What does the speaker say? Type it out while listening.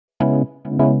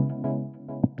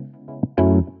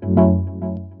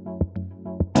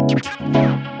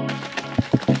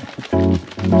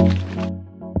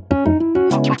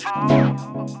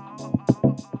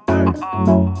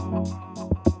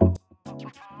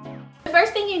The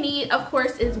first thing you need, of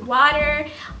course, is water.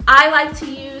 I like to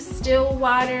use still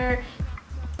water.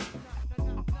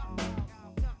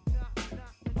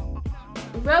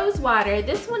 Rose water.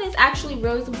 This one is actually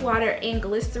rose water and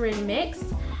glycerin mix.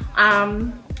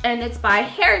 And it's by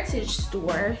Heritage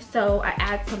Store. So I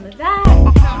add some of that.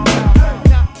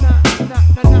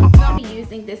 I'll be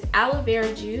using this aloe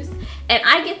vera juice, and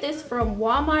I get this from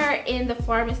Walmart in the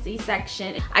pharmacy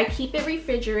section. I keep it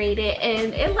refrigerated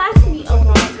and it lasts me a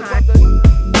long time.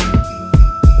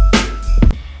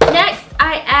 Next,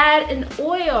 I add an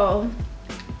oil.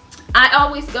 I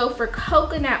always go for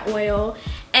coconut oil,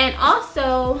 and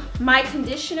also my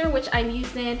conditioner, which I'm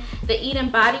using the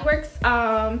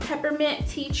BODYWORKS Peppermint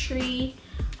Tea Tree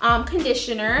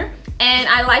conditioner. And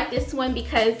I like this one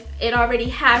because it already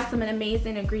has some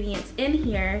amazing ingredients in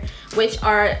here, which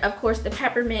are, of course, the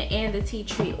peppermint and the tea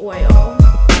tree oil.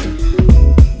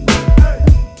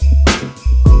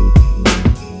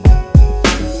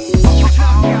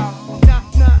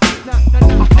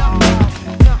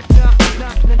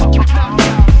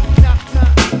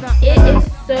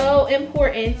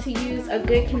 Important to use a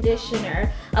good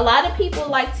conditioner. A lot of people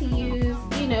like to use,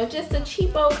 you know, just a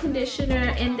cheapo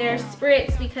conditioner in their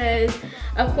Spritz because,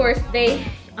 of course, they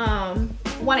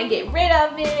want to get rid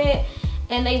of it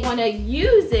and they want to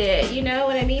use it, you know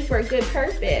what I mean, for a good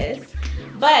purpose.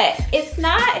 But it's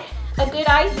not a good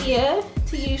idea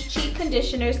to use cheap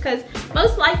conditioners because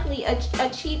most likely a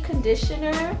cheap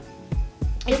conditioner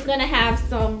is going to have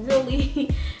some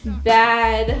really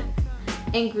bad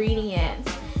ingredients.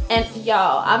 And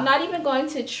y'all, I'm not even going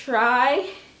to try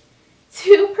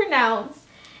to pronounce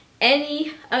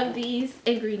any of these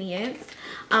ingredients.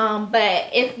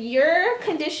 But if your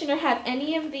conditioner have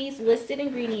any of these listed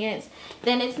ingredients,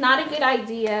 then it's not a good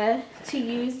idea to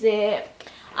use it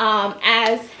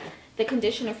as the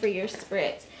conditioner for your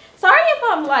Spritz. Sorry if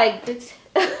I'm like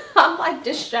I'm like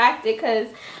distracted because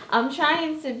I'm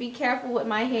trying to be careful with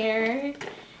my hair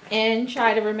and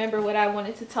try to remember what I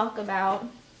wanted to talk about.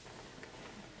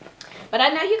 But I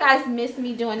know you guys miss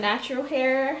me doing natural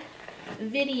hair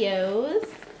videos.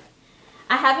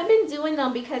 I haven't been doing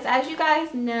them because, as you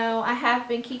guys know, I have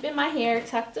been keeping my hair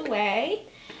tucked away.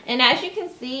 And as you can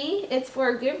see, it's for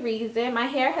a good reason. My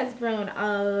hair has grown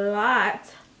a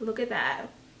lot. Look at that.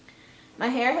 My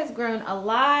hair has grown a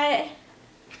lot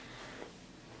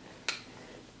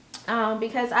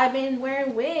because I've been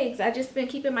wearing wigs. I've just been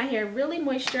keeping my hair really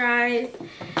moisturized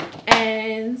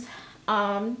and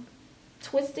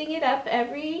twisting it up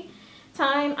every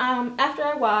time after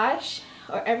I wash,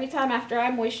 or every time after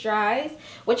I moisturize,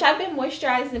 which I've been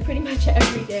moisturizing pretty much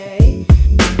every day.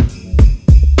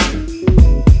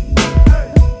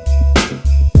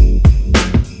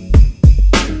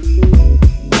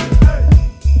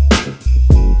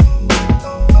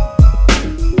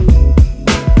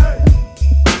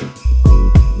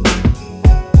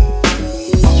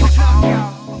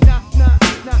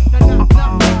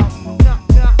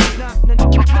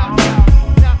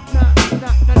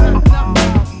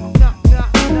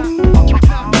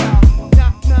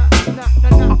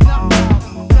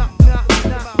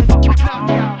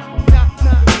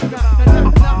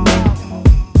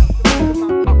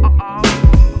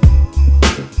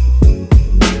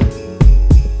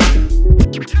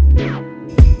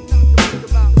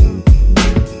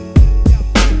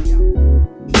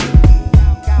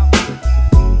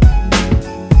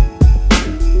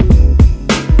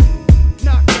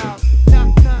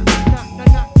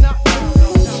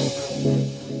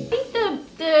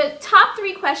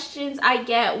 I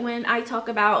get when I talk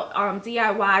about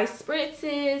DIY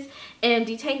spritzes and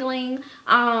detangling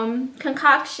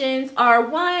concoctions are: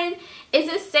 one, is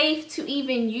it safe to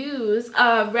even use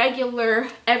a regular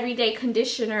everyday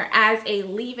conditioner as a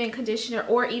leave-in conditioner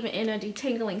or even in a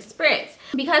detangling spritz?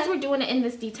 Because we're doing it in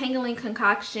this detangling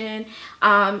concoction,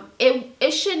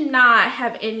 it should not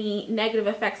have any negative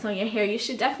effects on your hair. You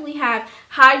should definitely have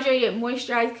hydrated,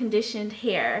 moisturized, conditioned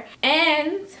hair.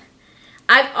 And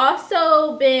I've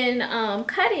also been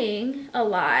cutting a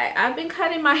lot. I've been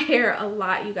cutting my hair a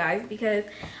lot, you guys, because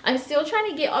I'm still trying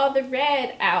to get all the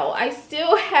red out. I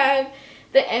still have,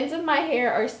 the ends of my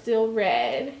hair are still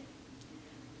red.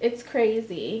 It's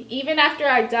crazy. Even after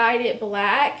I dyed it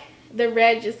black, the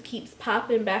red just keeps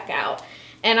popping back out.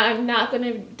 And I'm not going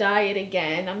to dye it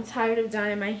again. I'm tired of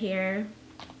dyeing my hair.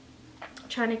 I'm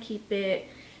trying to keep it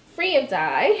free of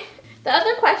dye. The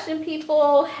other question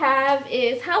people have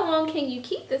is, how long can you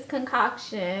keep this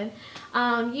concoction?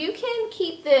 You can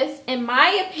keep this, in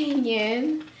my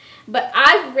opinion, but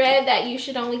I've read that you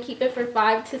should only keep it for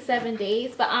 5 to 7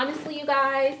 days. But honestly, you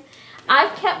guys,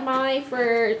 I've kept mine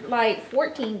for like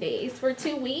 14 days, for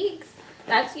 2 weeks.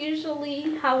 That's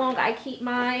usually how long I keep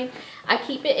mine. I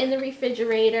keep it in the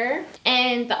refrigerator.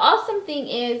 And the awesome thing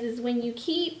is when you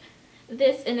keep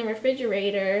this in the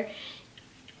refrigerator,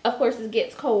 of course it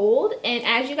gets cold, and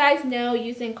as you guys know,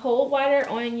 using cold water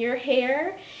on your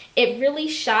hair, it really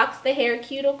shocks the hair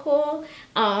cuticle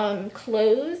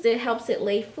closed. It helps it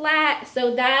lay flat,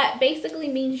 so that basically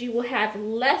means you will have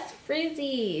less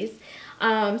frizzies.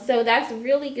 So that's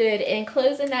really good. And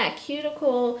closing that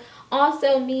cuticle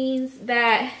also means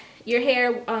that your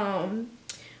hair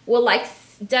will like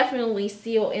definitely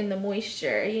seal in the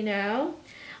moisture, you know.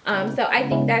 So I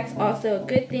think that's also a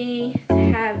good thing to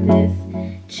have this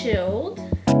chilled.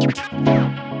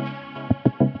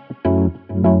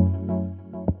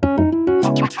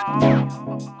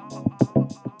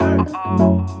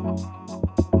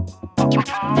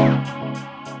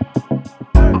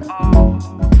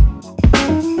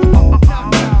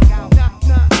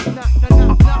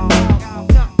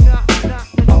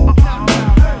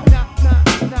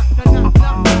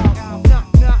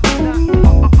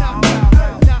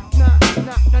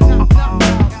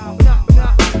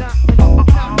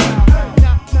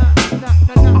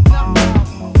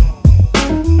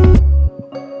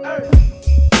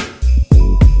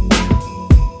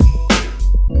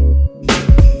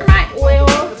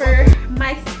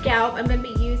 I'm going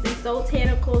to be using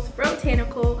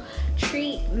SOULTANICALS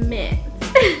treatment.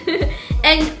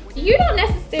 And you don't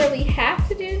necessarily have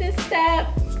to do this step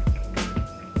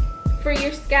for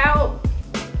your scalp,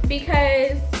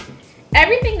 because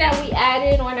everything that we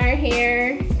added on our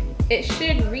hair, it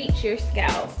should reach your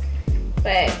scalp.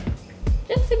 But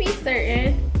just to be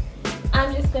certain,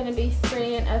 I'm just going to be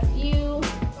spraying a few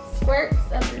squirts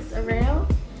of this around.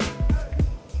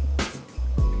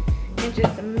 And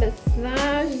just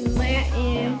massage that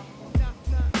in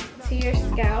to your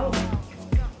scalp.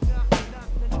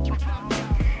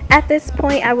 At this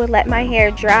point, I would let my hair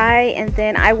dry, and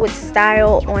then I would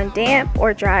style on damp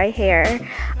or dry hair.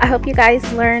 I hope you guys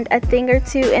learned a thing or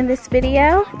two in this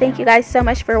video. Thank you guys so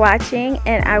much for watching,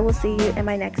 and I will see you in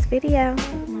my next video.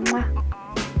 Mwah.